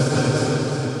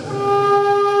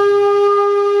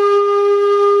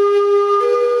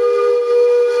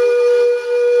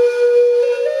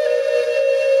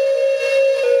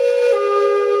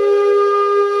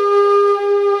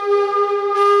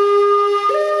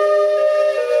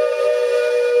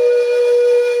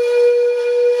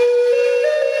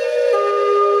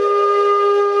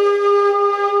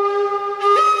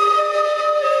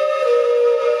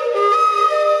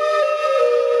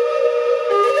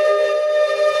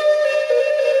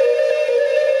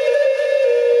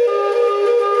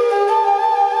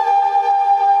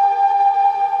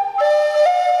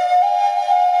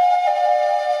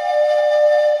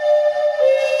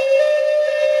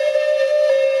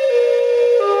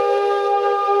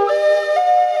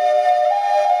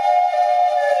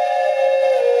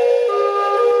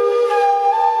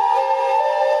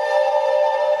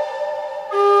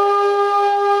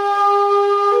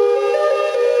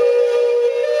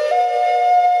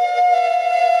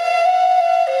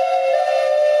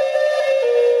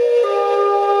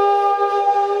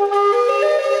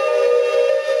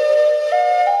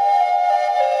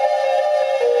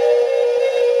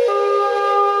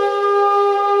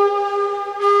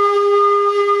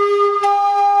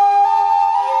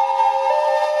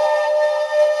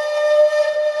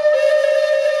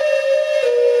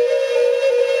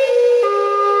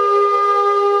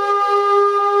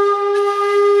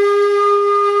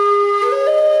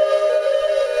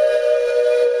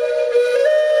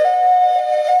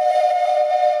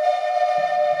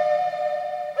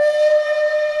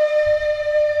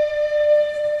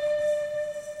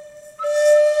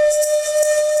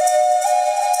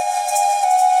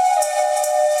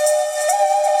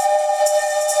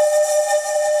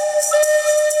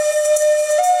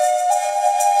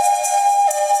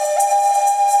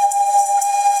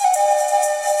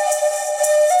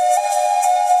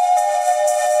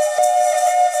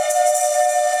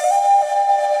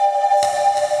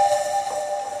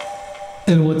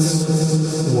 And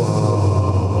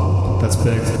whoa, that's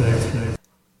big.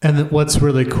 And what's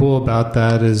really cool about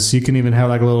that is you can even have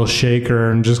like a little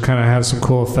shaker and just kind of have some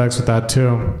cool effects with that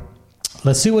too.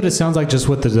 Let's see what it sounds like just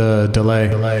with the delay.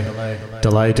 Delay.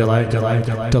 1 2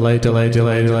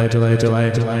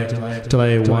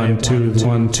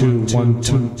 1 2 1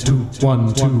 2 2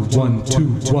 1 2 1 2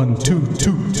 1 2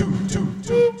 2 2 2.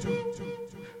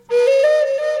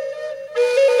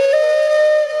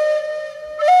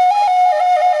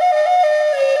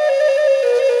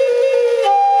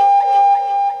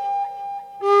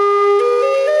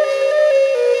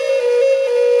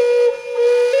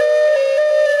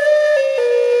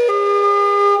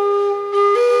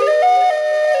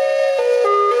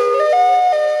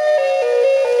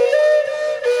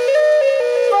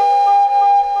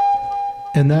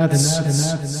 And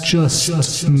that's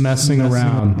just messing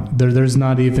around. There's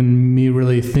not even me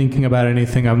really thinking about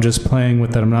anything. I'm just playing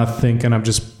with it. I'm not thinking. I'm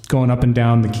just going up and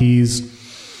down the keys,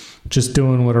 just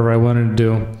doing whatever I wanted to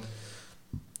do.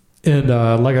 And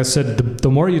like I said, the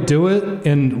more you do it,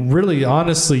 and really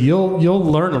honestly, you'll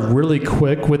learn really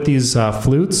quick with these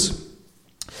flutes.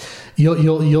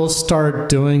 You'll start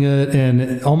doing it,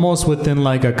 and almost within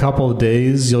like a couple of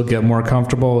days, you'll get more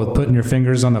comfortable with putting your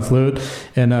fingers on the flute.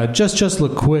 And just a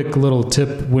quick little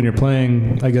tip when you're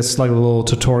playing, I guess like a little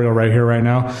tutorial right here, right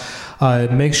now.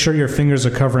 Make sure your fingers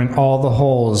are covering all the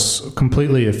holes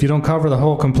completely. If you don't cover the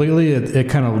hole completely, it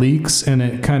kind of leaks and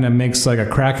it kind of makes like a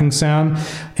cracking sound.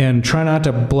 And try not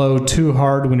to blow too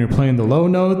hard when you're playing the low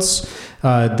notes.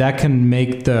 That can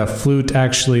make the flute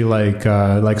actually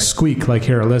like squeak. Like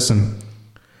here, listen.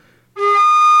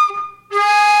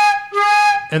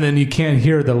 And then you can't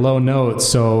hear the low notes.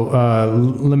 So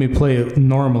let me play it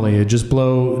normally. Just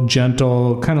blow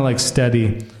gentle, kind of like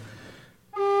steady.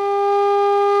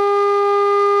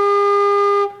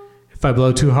 If I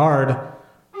blow too hard,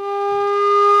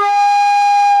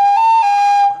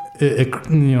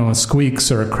 it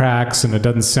squeaks or it cracks and it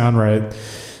doesn't sound right.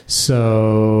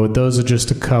 So those are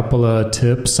just a couple of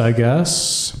tips, I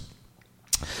guess.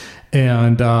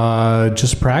 And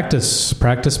just practice.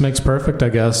 Practice makes perfect, I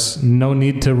guess. No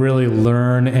need to really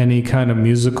learn any kind of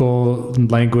musical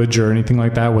language or anything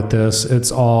like that with this.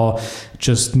 It's all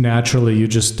just naturally. You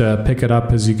just pick it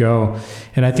up as you go.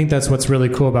 And I think that's what's really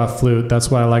cool about flute. That's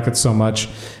why I like it so much.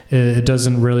 It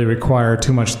doesn't really require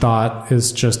too much thought.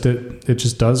 It's just it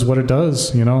just does what it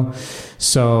does, you know.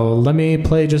 So let me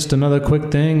play just another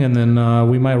quick thing, and then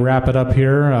we might wrap it up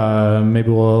here. Maybe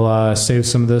we'll save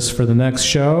some of this for the next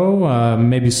show.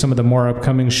 Maybe some of the more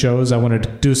upcoming shows. I want to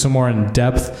do some more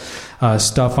in-depth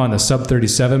stuff on the Sub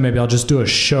 37. Maybe I'll just do a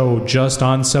show just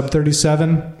on Sub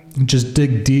 37. Just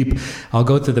dig deep. I'll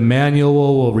go through the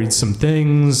manual. We'll read some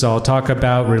things. I'll talk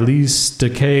about release,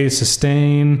 decay,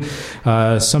 sustain.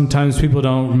 Sometimes people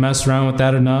don't mess around with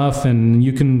that enough, and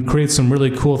you can create some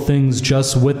really cool things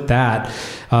just with that.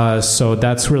 So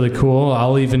that's really cool.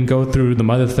 I'll even go through the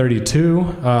Mother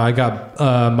 32. I got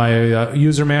my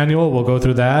user manual. We'll go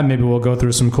through that. Maybe we'll go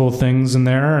through some cool things in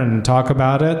there and talk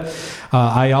about it.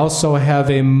 I also have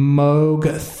a Moog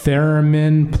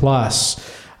Theremin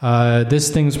Plus.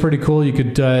 This thing's pretty cool. You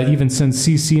could even send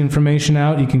CC information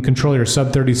out. You can control your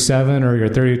Sub 37 or your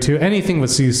 32, anything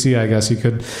with CC, I guess you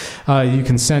could. You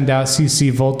can send out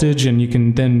CC voltage, and you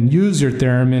can then use your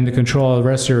theremin to control the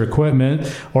rest of your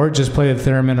equipment, or just play the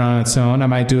theremin on its own. I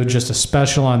might do just a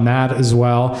special on that as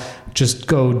well. Just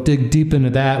go dig deep into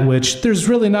that, which there's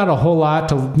really not a whole lot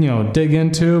to dig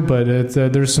into, but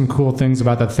there's some cool things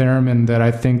about the theremin that I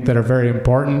think that are very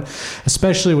important,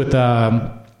 especially with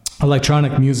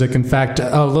electronic music. In fact,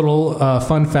 a little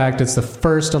fun fact, it's the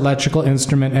first electrical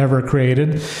instrument ever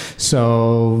created.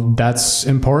 So that's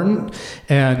important.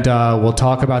 And we'll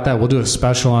talk about that. We'll do a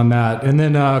special on that. And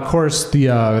then, of course, the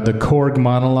Korg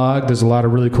monologue. There's a lot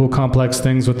of really cool complex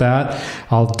things with that.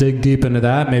 I'll dig deep into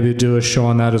that. Maybe do a show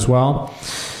on that as well.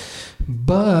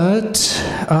 But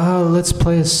let's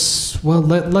play.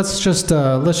 Let's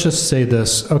just say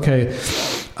this. Okay.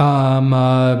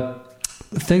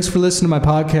 Thanks for listening to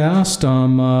my podcast.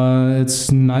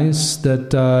 It's nice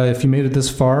that if you made it this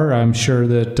far, I'm sure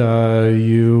that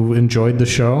you enjoyed the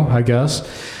show, I guess.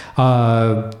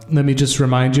 Let me just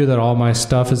remind you that all my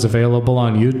stuff is available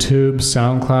on YouTube,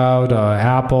 SoundCloud,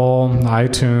 Apple,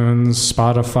 iTunes,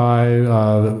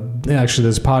 Spotify. Actually,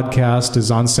 this podcast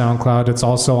is on SoundCloud. It's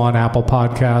also on Apple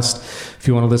Podcast if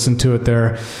you want to listen to it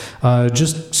there.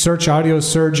 Just search Audio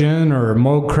Surgeon or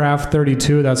Moogcraft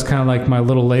 32. That's kind of like my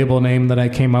little label name that I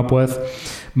came up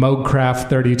with. Moogcraft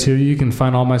 32. You can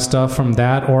find all my stuff from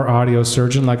that or Audio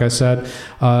Surgeon, like I said.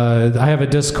 I have a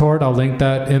Discord. I'll link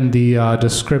that in the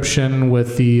description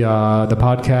with the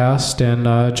podcast.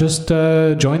 And just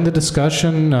join the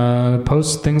discussion.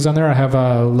 Post things on there. I have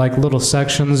like little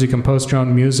sections. You can post your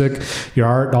own music, your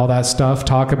art, all that stuff.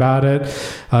 Talk about it.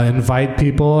 Invite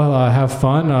people. Have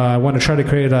fun. I want to try to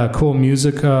create a cool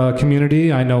music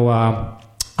community. I know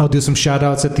I'll do some shout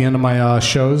outs at the end of my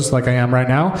shows like I am right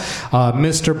now.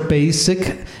 Mr.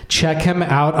 Basic, check him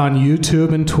out on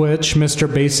YouTube and Twitch.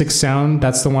 Mr. Basic Sound,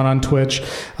 that's the one on Twitch.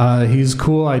 He's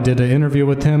cool. I did an interview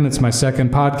with him. It's my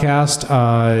second podcast.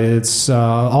 It's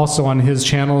also on his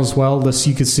channel as well.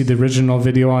 You can see the original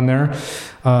video on there.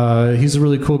 He's a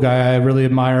really cool guy. I really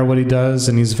admire what he does,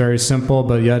 and he's very simple,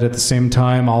 but yet at the same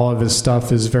time, all of his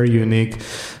stuff is very unique.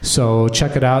 So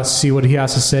check it out. See what he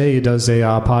has to say. He does a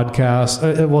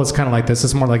podcast. Well, it's kind of like this.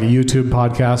 It's more like a YouTube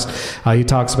podcast. He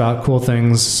talks about cool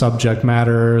things, subject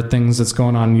matter, things that's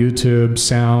going on YouTube,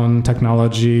 sound,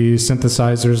 technology,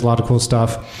 synthesizers, a lot of cool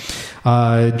stuff.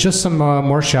 Just some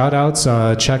more shout outs.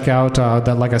 Check out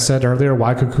that, like I said earlier,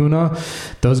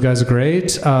 Waikakuna. Those guys are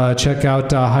great. Check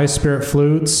out High Spirit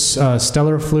Flutes,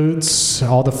 Stellar Flutes,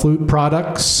 all the flute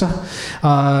products.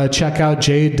 Check out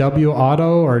JW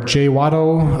Auto or J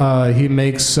Watto. He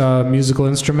makes musical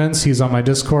instruments. He's on my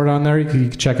Discord on there. You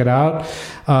can check it out.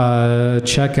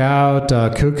 Check out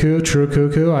Cuckoo, True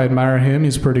Cuckoo. I admire him.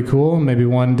 He's pretty cool. Maybe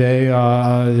one day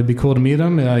it'd be cool to meet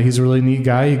him. He's a really neat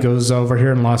guy. He goes over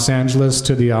here in Los Angeles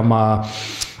to the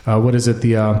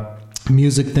the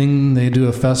music thing. They do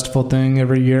a festival thing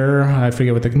every year. I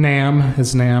forget what the NAMM.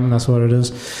 It's NAMM. That's what it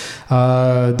is.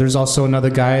 There's also another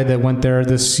guy that went there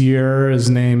this year. His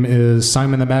name is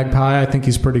Simon the Magpie. I think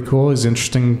he's pretty cool. He's an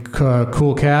interesting,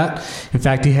 cool cat. In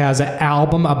fact, he has an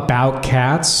album about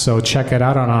cats, so check it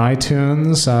out on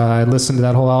iTunes. I listened to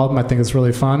that whole album. I think it's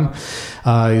really fun.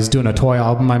 He's doing a toy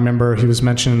album. I remember he was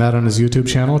mentioning that on his YouTube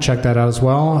channel. Check that out as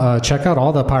well. Check out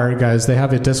all the pirate guys. They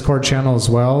have a Discord channel as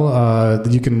well.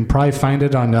 You can probably find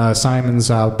it on Simon's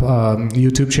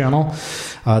YouTube channel.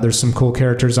 There's some cool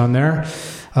characters on there.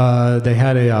 They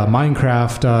had a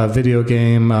Minecraft video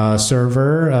game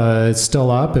server. It's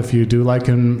still up. If you do like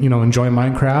and enjoy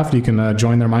Minecraft, you can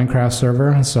join their Minecraft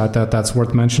server. So I thought that's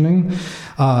worth mentioning.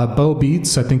 Bo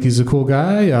Beats, I think he's a cool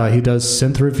guy. He does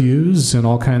synth reviews and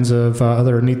all kinds of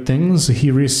other neat things.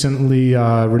 He recently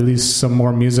released some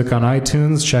more music on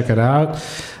iTunes. Check it out.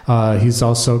 He's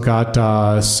also got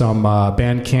some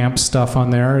Bandcamp stuff on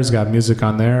there. He's got music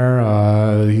on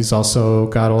there. He's also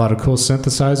got a lot of cool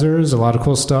synthesizers, a lot of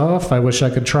cool stuff. I wish I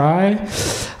could try.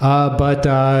 But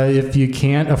if you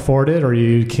can't afford it or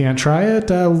you can't try it,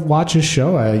 watch his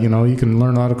show. You can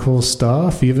learn a lot of cool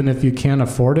stuff. Even if you can't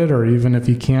afford it or even if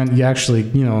you can't actually,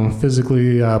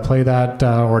 physically play that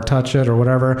or touch it or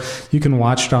whatever, you can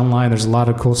watch it online. There's a lot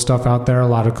of cool stuff out there, a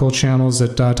lot of cool channels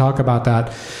that talk about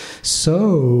that.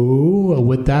 So,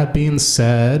 with that being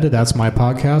said, that's my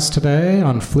podcast today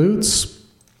on flutes.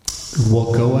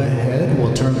 We'll go ahead,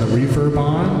 we'll turn the reverb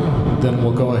on, then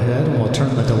we'll go ahead and we'll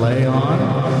turn the delay on,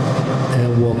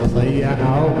 and we'll play you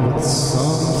out with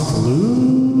some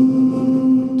flute.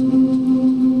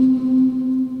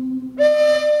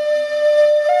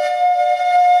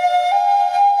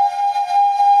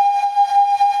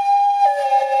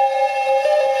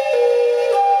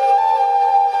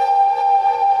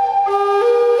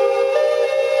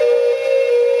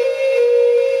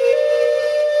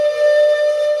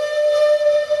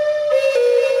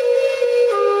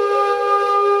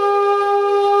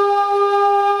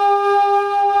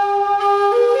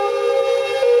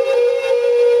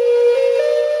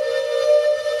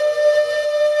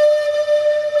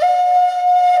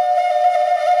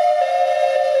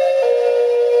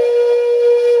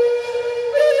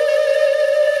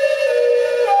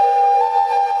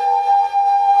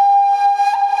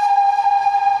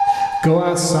 Go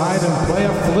outside and play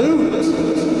a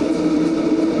flute.